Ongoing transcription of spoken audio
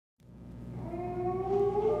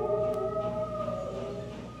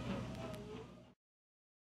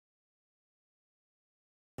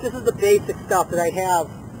This is the basic stuff that I have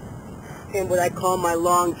in what I call my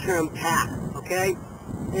long-term pack, okay?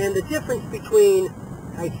 And the difference between,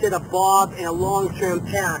 I said, a bob and a long-term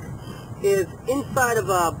pack is inside of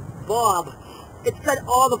a bob, it's got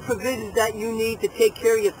all the provisions that you need to take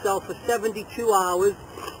care of yourself for 72 hours,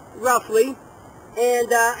 roughly,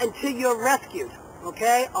 and until you're rescued,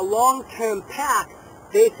 okay? A long-term pack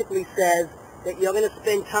basically says that you're going to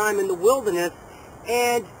spend time in the wilderness,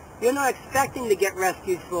 and you're not expecting to get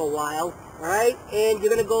rescued for a while, all right? And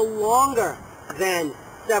you're going to go longer than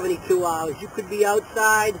 72 hours. You could be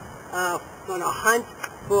outside on a hunt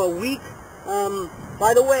for a week.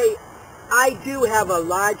 By the way, I do have a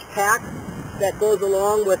large pack that goes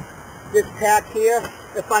along with this pack here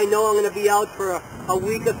if I know I'm going to be out for a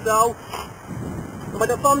week or so.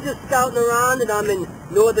 But if I'm just scouting around and I'm in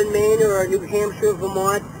northern Maine or New Hampshire,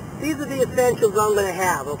 Vermont, these are the essentials I'm going to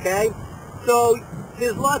have, okay? So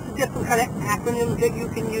there's lots of different kind of acronyms that you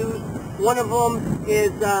can use. One of them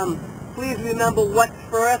is, please remember what's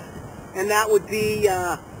first, and that would be,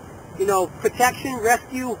 protection,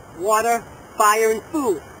 rescue, water, fire, and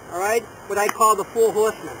food, all right? What I call the 4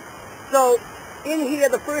 horsemen. So in here,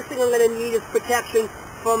 the first thing I'm going to need is protection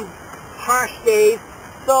from harsh days.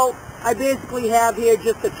 So I basically have here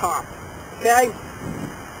just a tarp, okay?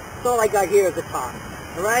 That's all I got here is a tarp,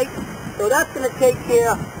 all right? So that's going to take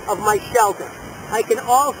care of my shelter. I can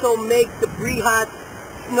also make debris huts,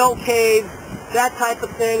 snow caves, that type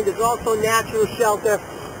of thing. There's also natural shelter,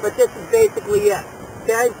 but this is basically it,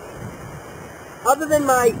 okay? Other than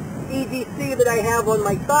my EDC that I have on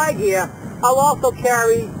my side here, I'll also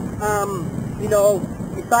carry,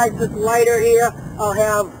 besides this lighter here, I'll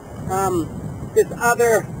have this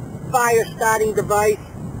other fire starting device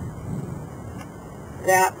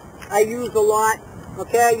that I use a lot.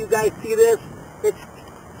 Okay, you guys see this? It's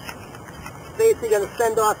basically going to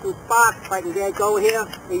send off some sparks. If I can get it go here,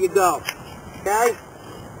 there you go. Okay,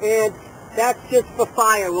 and that's just for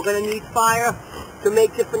fire. We're going to need fire to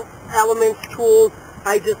make different elements, tools.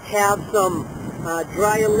 I just have some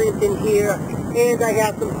dryer lint in here, and I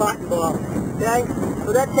have some cotton balls. Okay,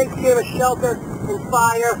 so that takes care of shelter and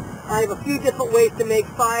fire. I have a few different ways to make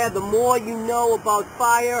fire. The more you know about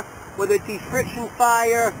fire, whether it be friction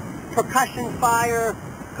fire, percussion fire,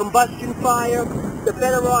 combustion fire, the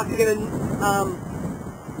better off you're going to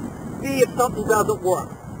be if something doesn't work.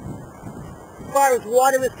 As far as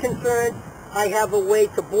water is concerned, I have a way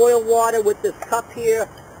to boil water with this cup here.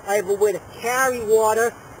 I have a way to carry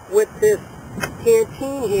water with this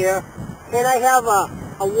canteen here. And I have a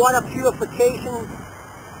water purification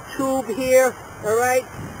tube here, all right?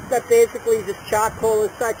 That basically is just charcoal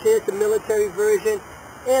and such. It's a military version.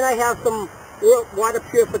 And I have some water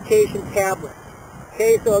purification tablets.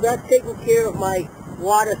 Okay, so that's taking care of my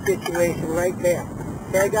water situation right there.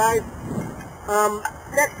 Okay, guys?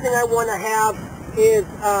 Next thing I want to have is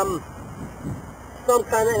some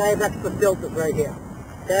kind of, and I have extra filters right here.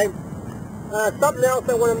 Okay? Something else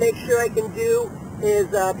I want to make sure I can do is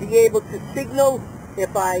be able to signal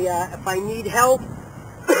if I need help.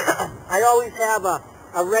 I always have a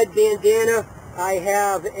red bandana. I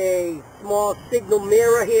have a small signal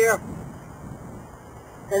mirror here,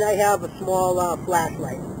 and I have a small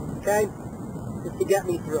flashlight, okay, just to get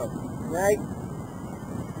me through, right?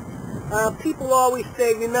 People always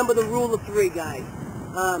say, remember the rule of 3, guys.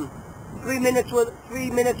 3 minutes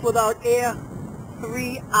without air,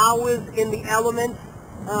 3 hours in the elements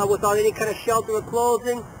without any kind of shelter or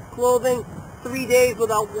clothing, 3 days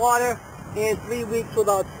without water, and 3 weeks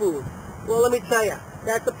without food. Well, let me tell you,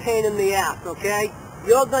 that's a pain in the ass, okay?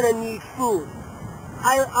 You're going to need food.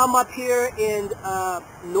 I'm up here in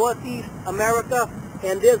Northeast America,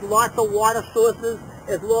 and there's lots of water sources.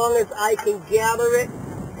 As long as I can gather it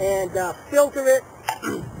and filter it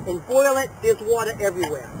and boil it, there's water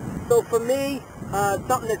everywhere. So for me,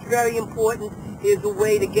 something that's very important is a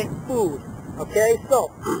way to get food, okay?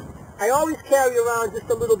 So I always carry around just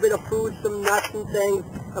a little bit of food, some nuts and things.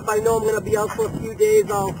 If I know I'm going to be out for a few days,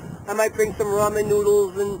 I might bring some ramen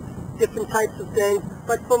noodles and different types of things.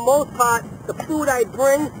 But for most part, the food I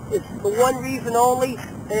bring is for one reason only,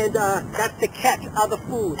 and that's to catch other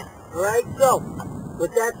food. All right? So,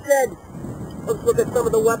 with that said, let's look at some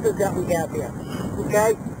of the weapons that we have here.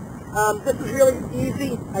 Okay? This is really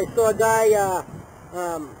easy. I saw a guy,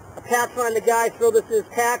 a Pathfinder guy throw this in his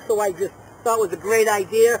pack, so I just thought it was a great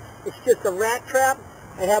idea. It's just a rat trap.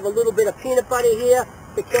 I have a little bit of peanut butter here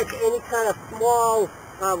to catch any kind of small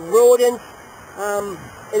rodents.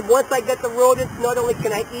 And once I get the rodents, not only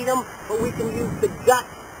can I eat them, but we can use the guts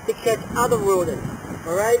to catch other rodents.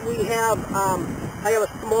 All right, we have, I have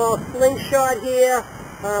a small slingshot here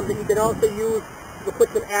that you can also use You can put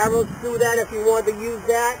some arrows through that if you want to use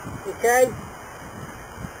that, okay?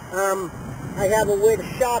 I have a way to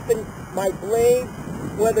sharpen my blade,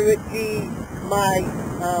 whether it be my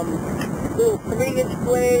little 3-inch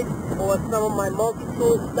blade or some of my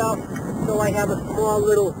multi-tool stuff. So I have a small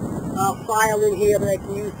little file in here that I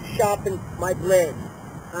can use to sharpen my blade.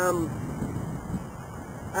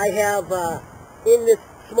 I have in this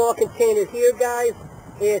small container here, guys,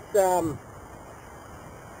 it's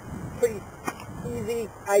pretty easy.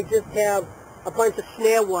 I just have a bunch of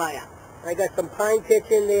snare wire. I got some pine pitch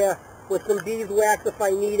in there with some beeswax if I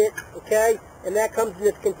need it, okay? And that comes in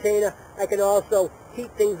this container. I can also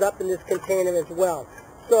heat things up in this container as well.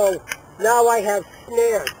 So now I have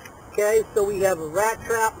snares, okay? So we have a rat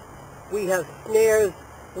trap, we have snares,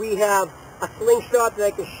 we have a slingshot that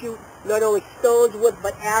I can shoot not only stones with,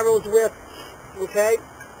 but arrows with, okay?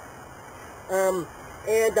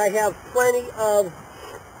 And I have plenty of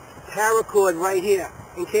paracord right here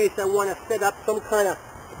in case I want to set up some kind of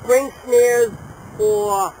spring snares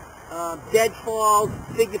or deadfalls,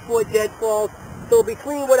 figure 4 deadfalls. So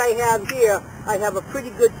between what I have here, I have a pretty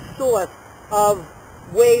good source of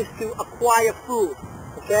ways to acquire food,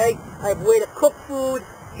 okay? I have a way to cook food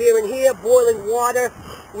here and here, boiling water.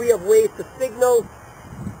 We have ways to signal.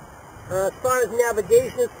 As far as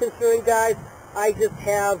navigation is concerned, guys, I just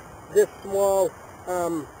have this small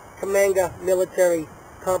Kamanga military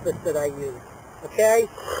compass that I use, okay?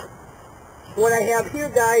 What I have here,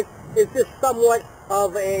 guys, is just somewhat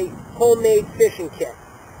of a homemade fishing kit,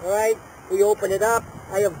 all right? We open it up.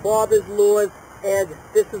 I have bobber's lures, and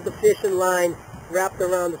this is the fishing line wrapped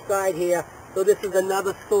around the side here. So this is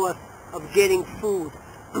another source of getting food.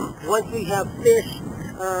 Once we have fish,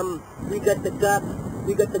 we got the guts.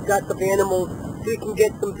 We got the guts of animals. So we can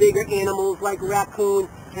get some bigger animals like raccoon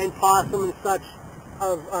and possum and such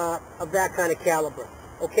of that kind of caliber.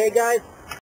 Okay, guys?